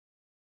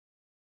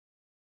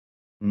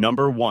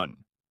Number 1.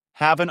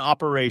 Have an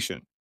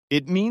operation.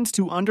 It means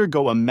to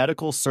undergo a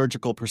medical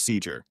surgical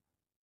procedure.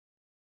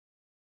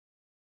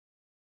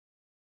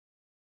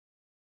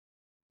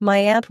 My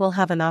aunt will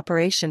have an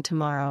operation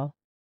tomorrow.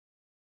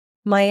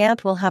 My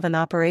aunt will have an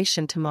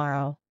operation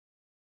tomorrow.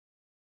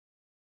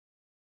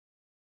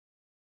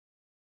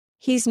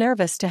 He's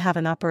nervous to have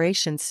an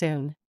operation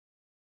soon.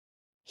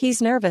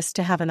 He's nervous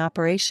to have an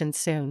operation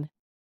soon.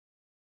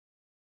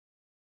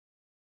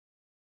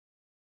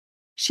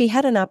 She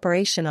had an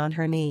operation on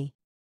her knee.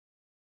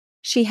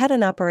 She had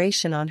an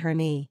operation on her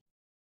knee.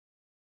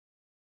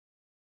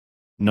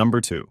 Number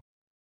 2.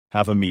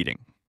 Have a meeting.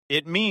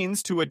 It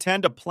means to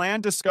attend a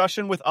planned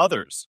discussion with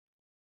others.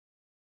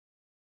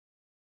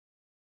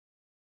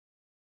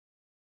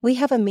 We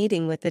have a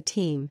meeting with the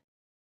team.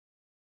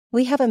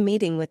 We have a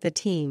meeting with the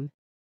team.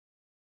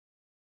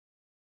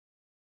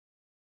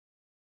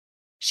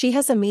 She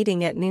has a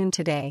meeting at noon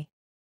today.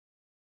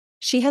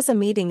 She has a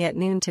meeting at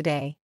noon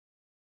today.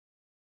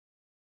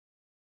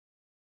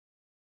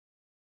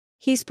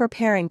 He's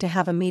preparing to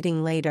have a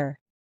meeting later.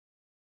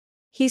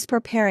 He's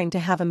preparing to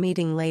have a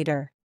meeting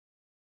later.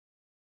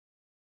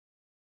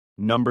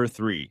 Number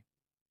 3.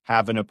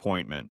 Have an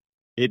appointment.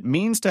 It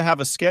means to have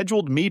a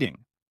scheduled meeting,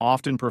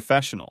 often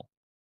professional.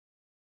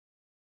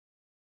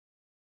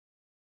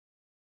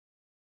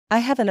 I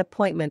have an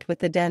appointment with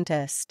the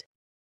dentist.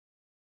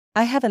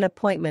 I have an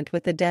appointment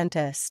with the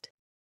dentist.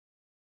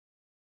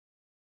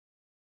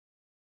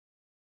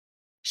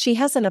 She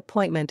has an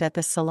appointment at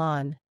the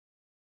salon.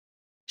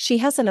 She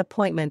has an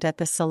appointment at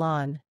the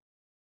salon.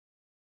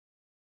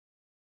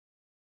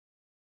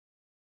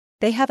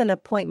 They have an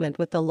appointment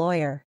with the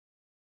lawyer.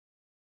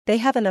 They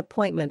have an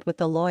appointment with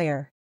the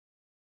lawyer.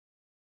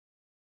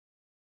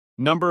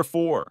 Number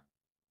 4.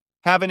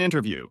 Have an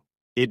interview.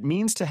 It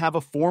means to have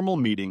a formal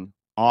meeting,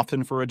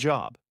 often for a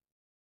job.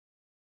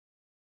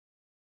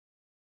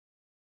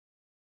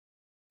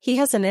 He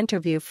has an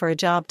interview for a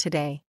job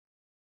today.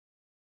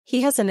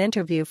 He has an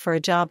interview for a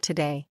job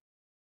today.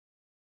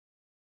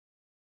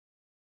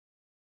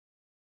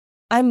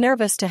 I'm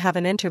nervous to have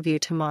an interview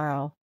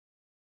tomorrow.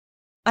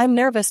 I'm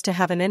nervous to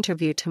have an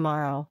interview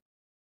tomorrow.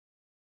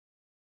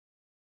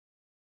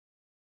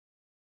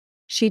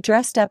 She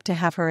dressed up to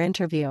have her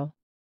interview.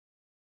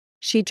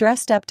 She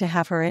dressed up to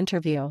have her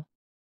interview.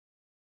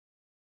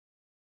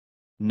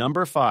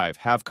 Number 5.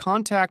 Have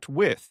contact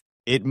with.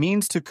 It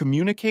means to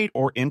communicate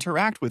or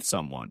interact with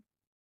someone.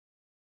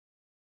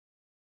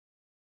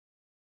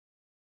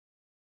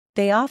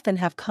 They often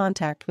have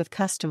contact with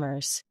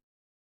customers.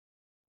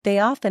 They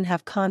often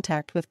have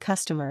contact with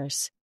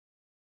customers.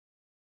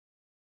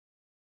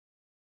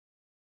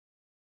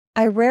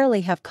 I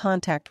rarely have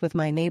contact with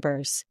my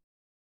neighbors.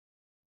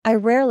 I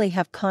rarely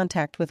have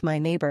contact with my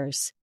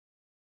neighbors.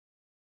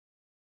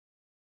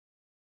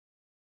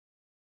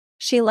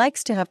 She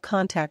likes to have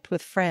contact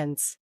with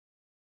friends.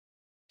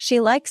 She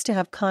likes to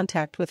have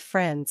contact with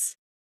friends.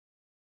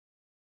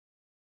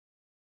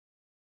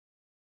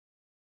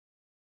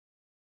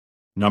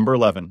 Number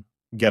 11.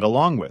 Get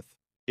along with.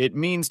 It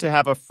means to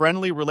have a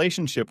friendly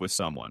relationship with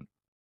someone.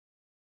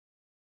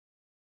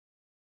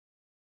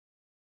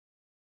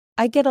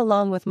 I get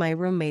along with my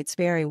roommates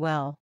very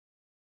well.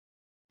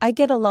 I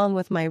get along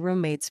with my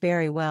roommates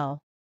very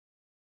well.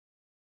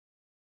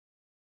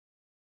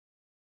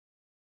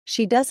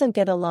 She doesn't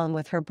get along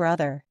with her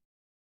brother.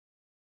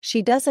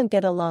 She doesn't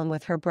get along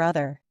with her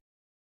brother.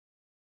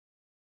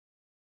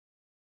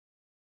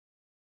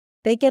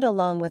 They get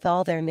along with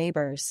all their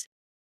neighbors.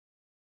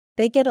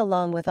 They get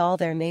along with all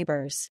their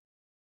neighbors.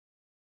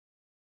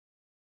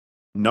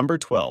 Number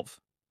 12.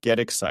 Get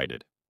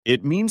excited.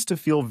 It means to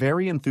feel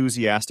very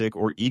enthusiastic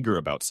or eager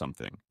about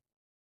something.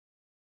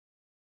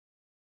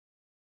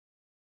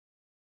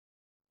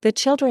 The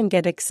children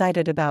get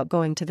excited about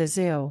going to the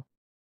zoo.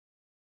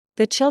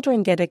 The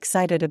children get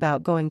excited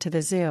about going to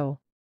the zoo.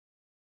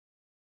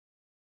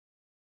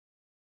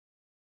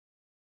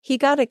 He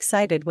got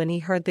excited when he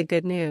heard the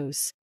good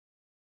news.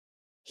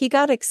 He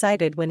got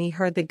excited when he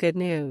heard the good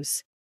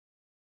news.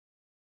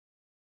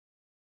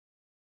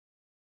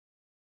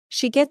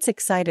 She gets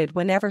excited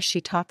whenever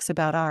she talks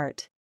about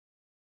art.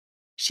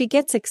 She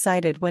gets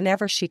excited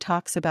whenever she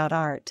talks about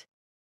art.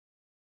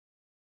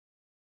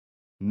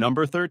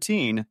 Number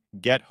 13.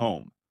 Get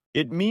home.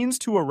 It means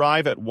to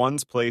arrive at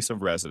one's place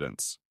of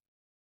residence.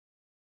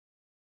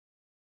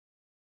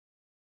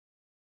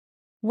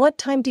 What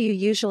time do you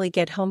usually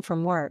get home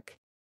from work?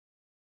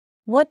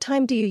 What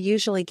time do you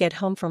usually get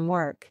home from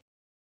work?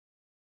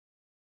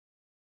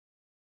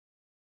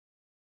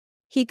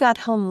 He got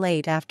home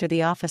late after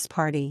the office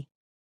party.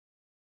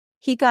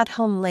 He got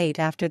home late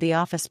after the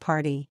office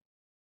party.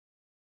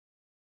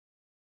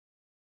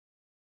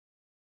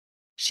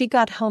 She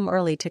got home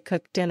early to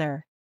cook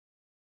dinner.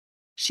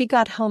 She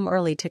got home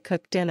early to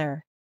cook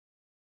dinner.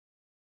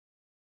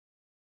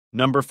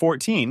 Number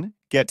 14.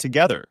 Get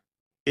together.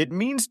 It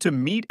means to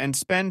meet and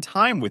spend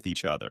time with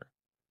each other.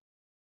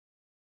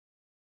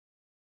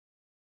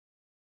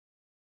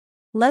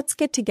 Let's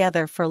get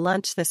together for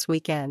lunch this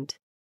weekend.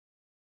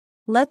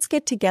 Let's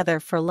get together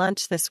for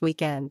lunch this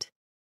weekend.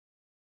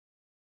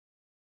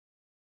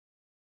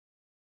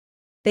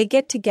 They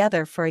get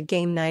together for a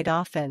game night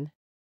often.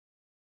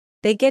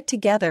 They get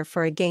together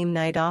for a game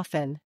night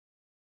often.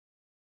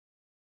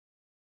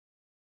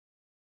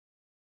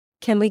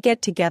 Can we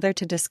get together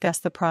to discuss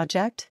the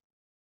project?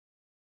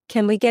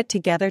 Can we get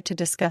together to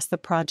discuss the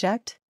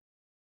project?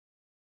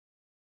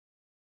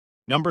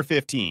 Number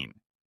 15.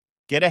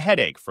 Get a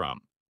headache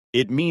from.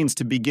 It means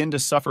to begin to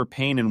suffer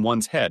pain in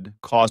one's head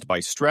caused by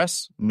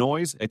stress,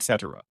 noise,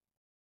 etc.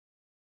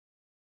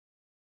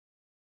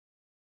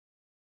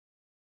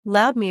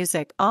 Loud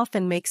music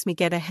often makes me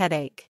get a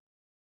headache.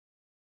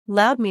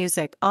 Loud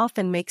music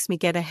often makes me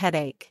get a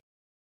headache.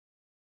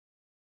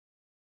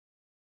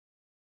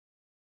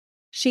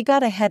 She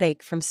got a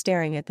headache from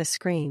staring at the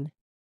screen.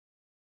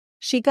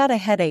 She got a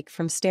headache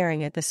from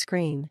staring at the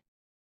screen.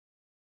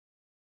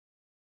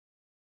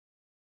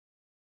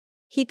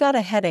 He got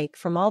a headache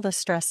from all the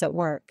stress at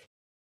work.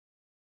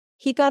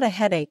 He got a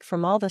headache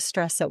from all the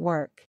stress at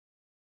work.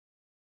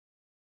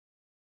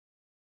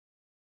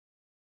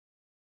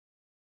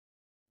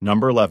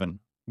 Number 11.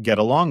 Get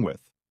along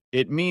with.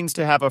 It means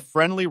to have a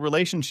friendly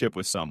relationship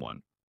with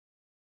someone.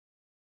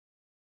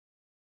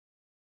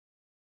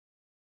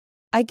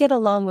 I get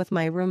along with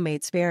my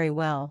roommates very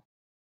well.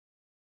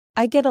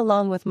 I get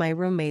along with my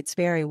roommates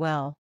very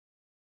well.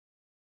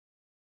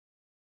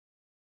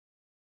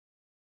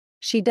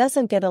 She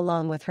doesn't get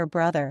along with her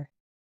brother.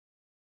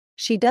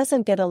 She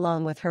doesn't get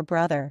along with her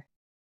brother.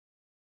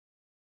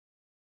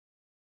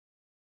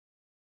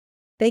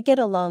 They get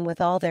along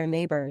with all their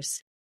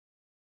neighbors.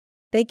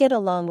 They get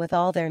along with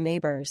all their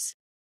neighbors.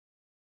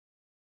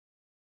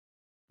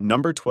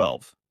 Number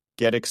 12.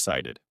 Get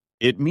excited.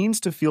 It means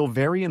to feel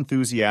very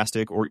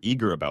enthusiastic or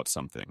eager about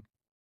something.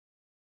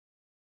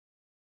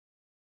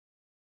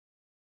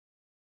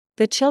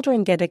 The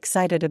children get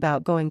excited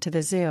about going to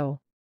the zoo.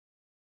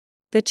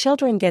 The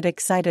children get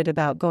excited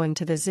about going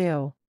to the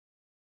zoo.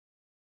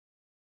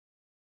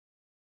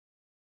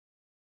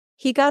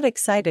 He got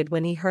excited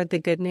when he heard the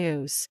good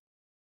news.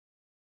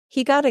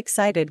 He got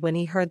excited when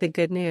he heard the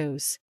good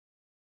news.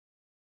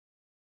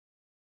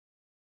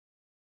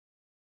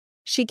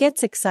 She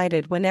gets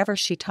excited whenever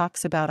she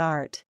talks about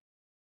art.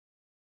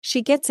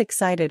 She gets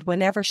excited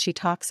whenever she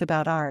talks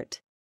about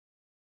art.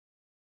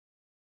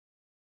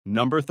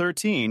 Number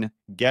 13.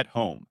 Get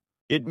home.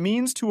 It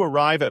means to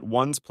arrive at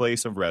one's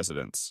place of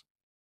residence.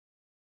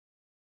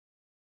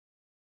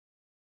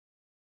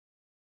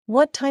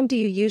 What time do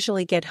you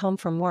usually get home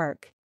from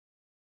work?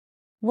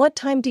 What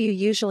time do you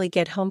usually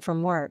get home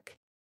from work?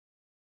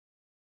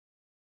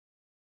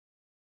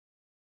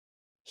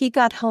 He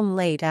got home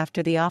late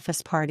after the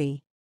office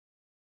party.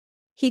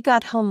 He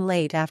got home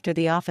late after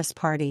the office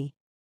party.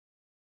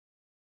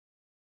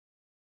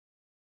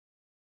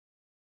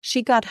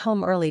 She got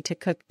home early to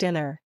cook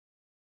dinner.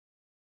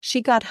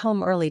 She got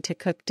home early to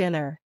cook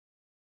dinner.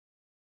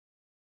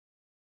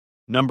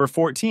 Number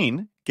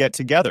 14. Get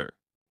together.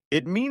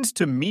 It means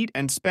to meet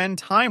and spend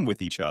time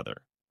with each other.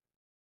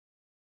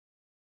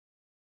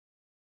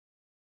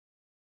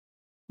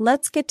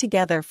 Let's get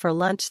together for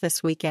lunch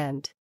this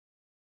weekend.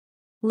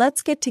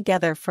 Let's get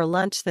together for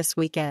lunch this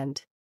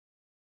weekend.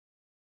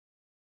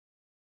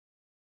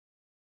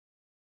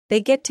 They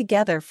get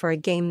together for a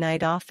game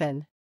night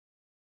often.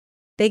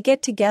 They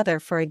get together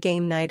for a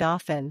game night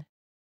often.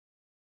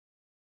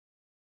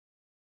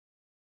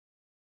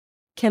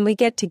 Can we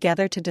get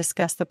together to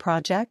discuss the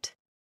project?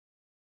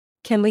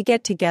 Can we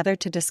get together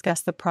to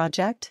discuss the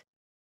project?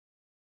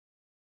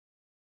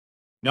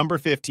 Number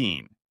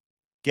 15.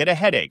 Get a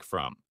headache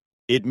from.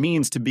 It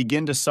means to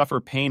begin to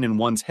suffer pain in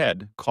one's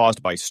head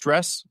caused by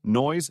stress,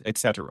 noise,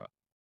 etc.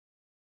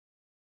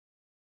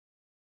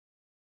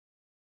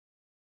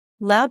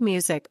 Loud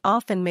music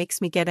often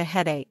makes me get a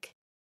headache.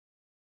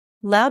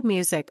 Loud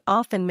music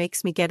often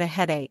makes me get a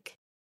headache.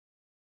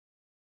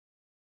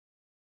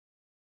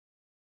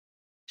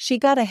 She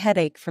got a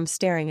headache from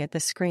staring at the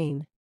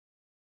screen.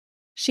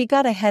 She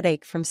got a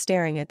headache from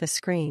staring at the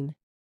screen.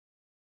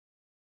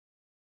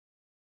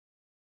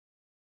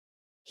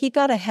 He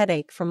got a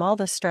headache from all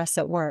the stress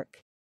at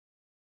work.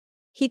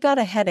 He got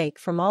a headache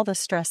from all the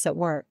stress at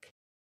work.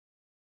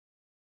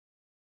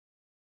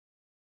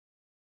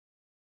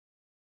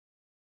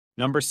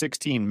 Number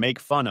 16. Make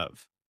fun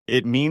of.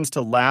 It means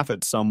to laugh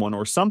at someone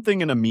or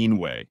something in a mean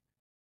way.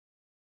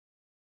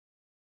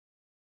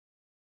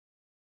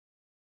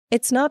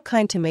 It's not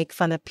kind to make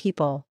fun of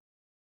people.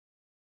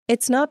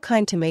 It's not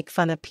kind to make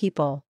fun of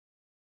people.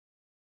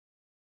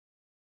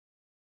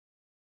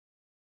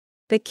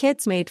 The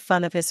kids made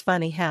fun of his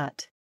funny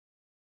hat.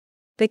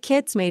 The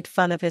kids made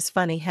fun of his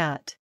funny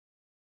hat.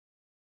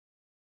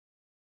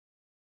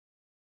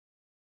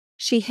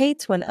 She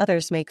hates when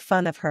others make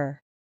fun of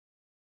her.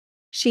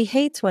 She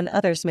hates when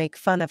others make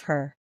fun of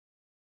her.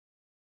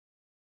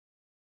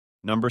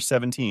 Number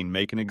 17.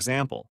 Make an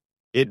example.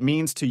 It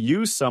means to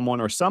use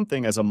someone or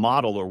something as a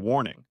model or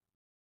warning.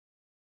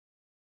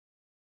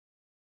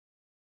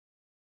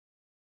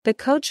 The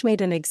coach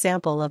made an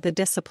example of the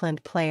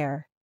disciplined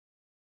player.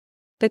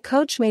 The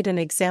coach made an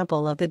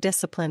example of the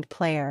disciplined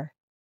player.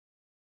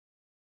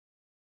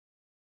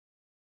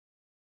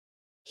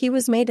 He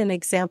was made an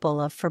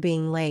example of for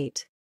being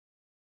late.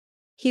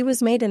 He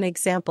was made an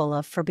example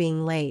of for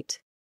being late.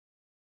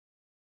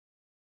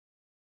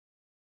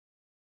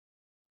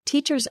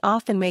 Teachers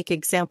often make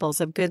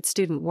examples of good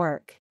student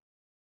work.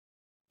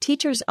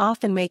 Teachers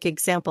often make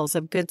examples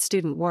of good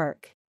student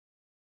work.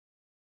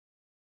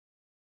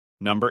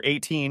 Number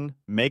 18,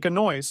 make a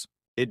noise.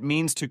 It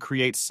means to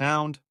create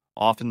sound,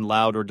 often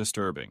loud or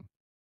disturbing.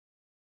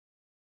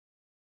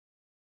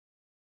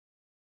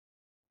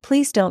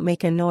 Please don't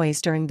make a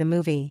noise during the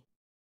movie.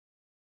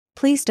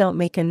 Please don't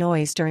make a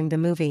noise during the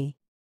movie.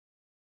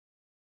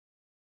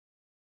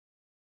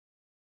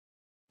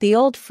 The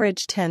old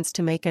fridge tends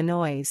to make a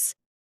noise.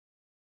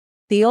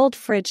 The old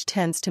fridge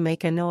tends to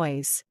make a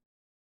noise.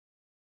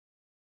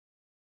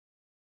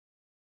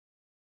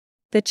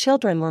 The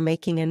children were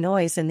making a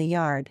noise in the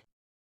yard.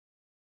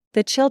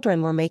 The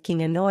children were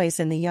making a noise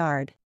in the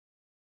yard.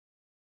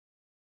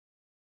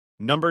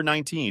 Number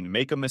 19,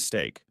 make a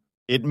mistake.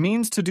 It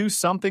means to do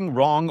something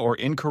wrong or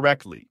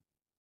incorrectly.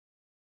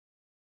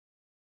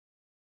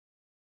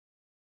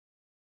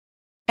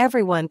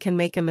 Everyone can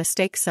make a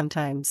mistake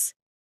sometimes.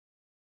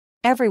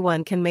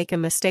 Everyone can make a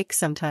mistake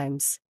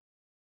sometimes.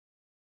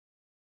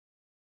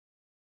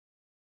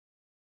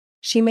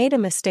 She made a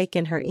mistake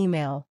in her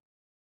email.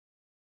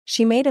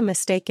 She made a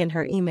mistake in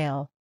her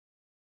email.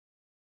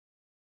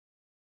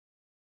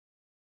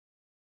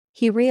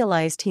 He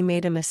realized he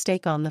made a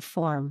mistake on the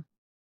form.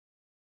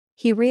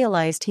 He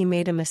realized he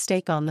made a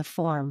mistake on the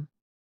form.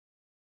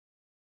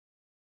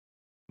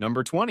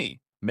 Number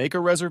 20, make a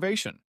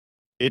reservation.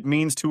 It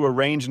means to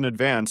arrange in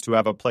advance to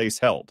have a place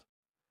held.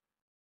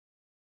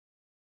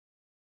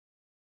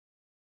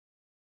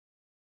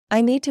 I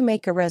need to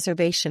make a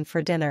reservation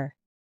for dinner.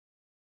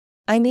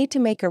 I need to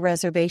make a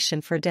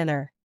reservation for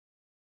dinner.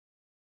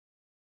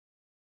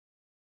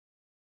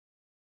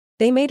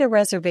 They made a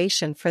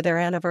reservation for their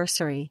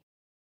anniversary.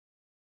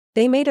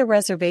 They made a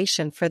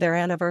reservation for their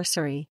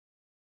anniversary.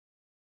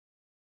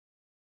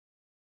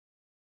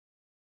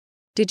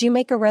 Did you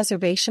make a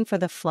reservation for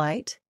the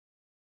flight?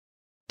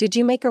 Did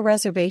you make a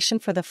reservation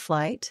for the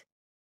flight?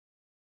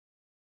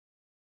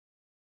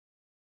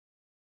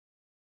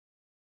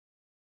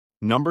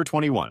 Number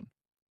 21,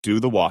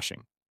 do the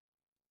washing.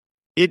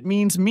 It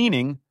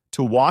meaning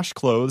to wash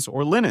clothes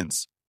or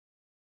linens.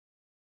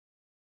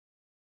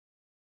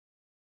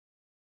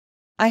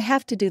 I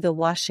have to do the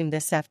washing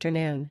this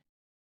afternoon.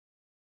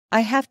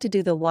 I have to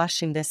do the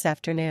washing this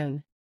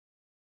afternoon.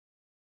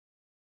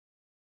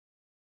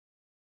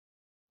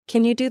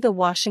 Can you do the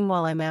washing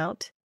while I'm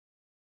out?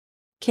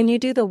 Can you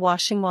do the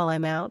washing while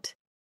I'm out?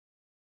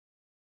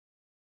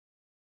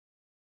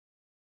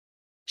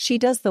 She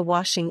does the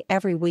washing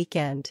every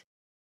weekend.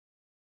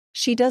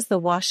 She does the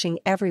washing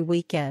every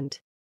weekend.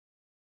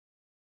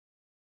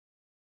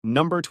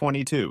 Number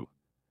 22,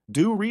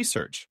 do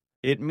research.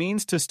 It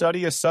means to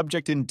study a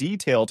subject in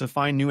detail to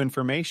find new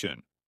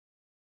information.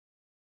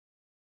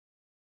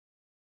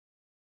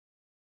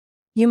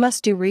 You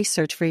must do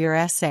research for your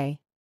essay.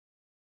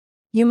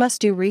 You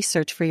must do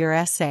research for your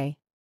essay.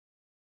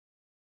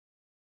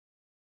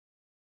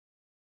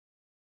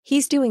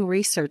 He's doing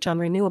research on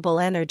renewable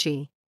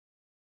energy.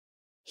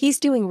 He's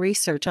doing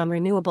research on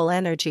renewable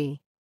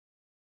energy.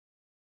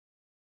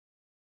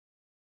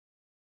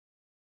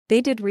 They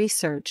did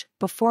research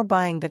before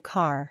buying the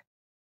car.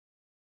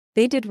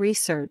 They did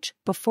research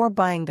before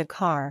buying the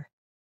car.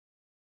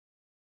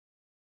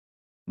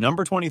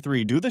 Number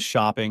 23, do the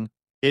shopping.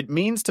 It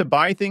means to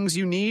buy things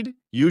you need,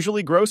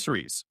 usually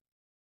groceries.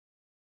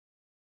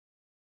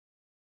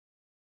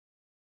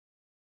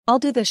 I'll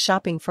do the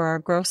shopping for our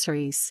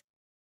groceries.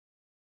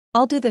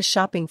 I'll do the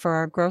shopping for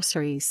our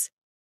groceries.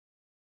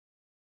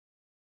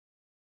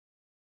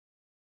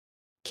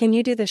 Can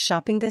you do the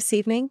shopping this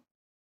evening?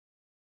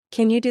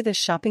 Can you do the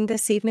shopping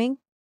this evening?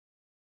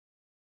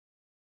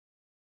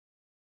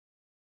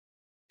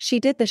 She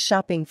did the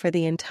shopping for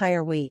the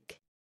entire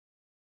week.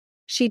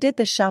 She did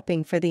the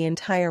shopping for the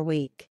entire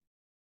week.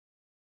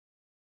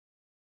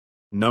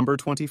 Number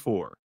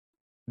 24,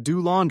 do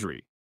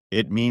laundry.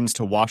 It means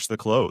to wash the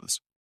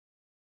clothes.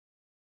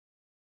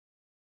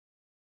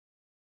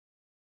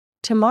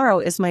 Tomorrow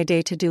is my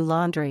day to do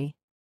laundry.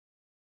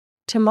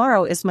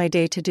 Tomorrow is my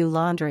day to do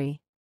laundry.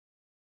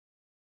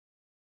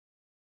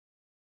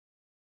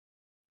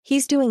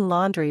 He's doing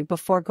laundry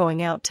before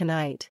going out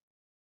tonight.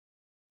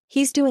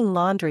 He's doing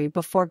laundry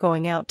before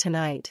going out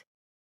tonight.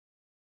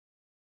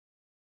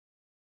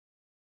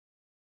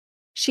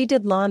 She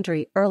did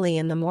laundry early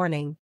in the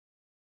morning.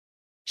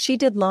 She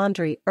did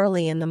laundry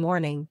early in the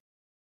morning.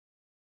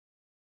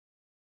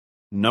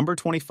 Number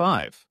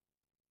 25,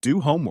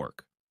 do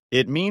homework.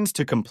 It means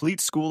to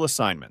complete school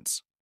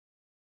assignments.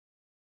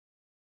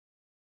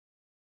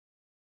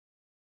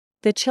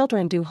 The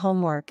children do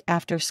homework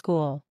after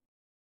school.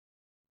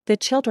 The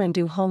children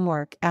do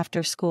homework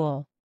after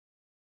school.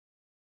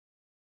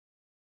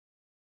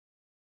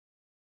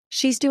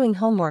 She's doing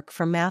homework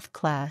for math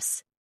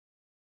class.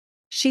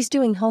 She's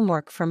doing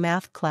homework for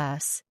math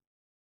class.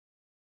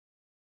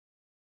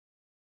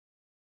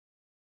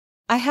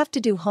 I have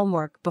to do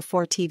homework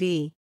before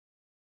TV.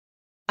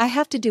 I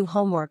have to do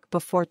homework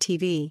before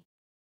TV.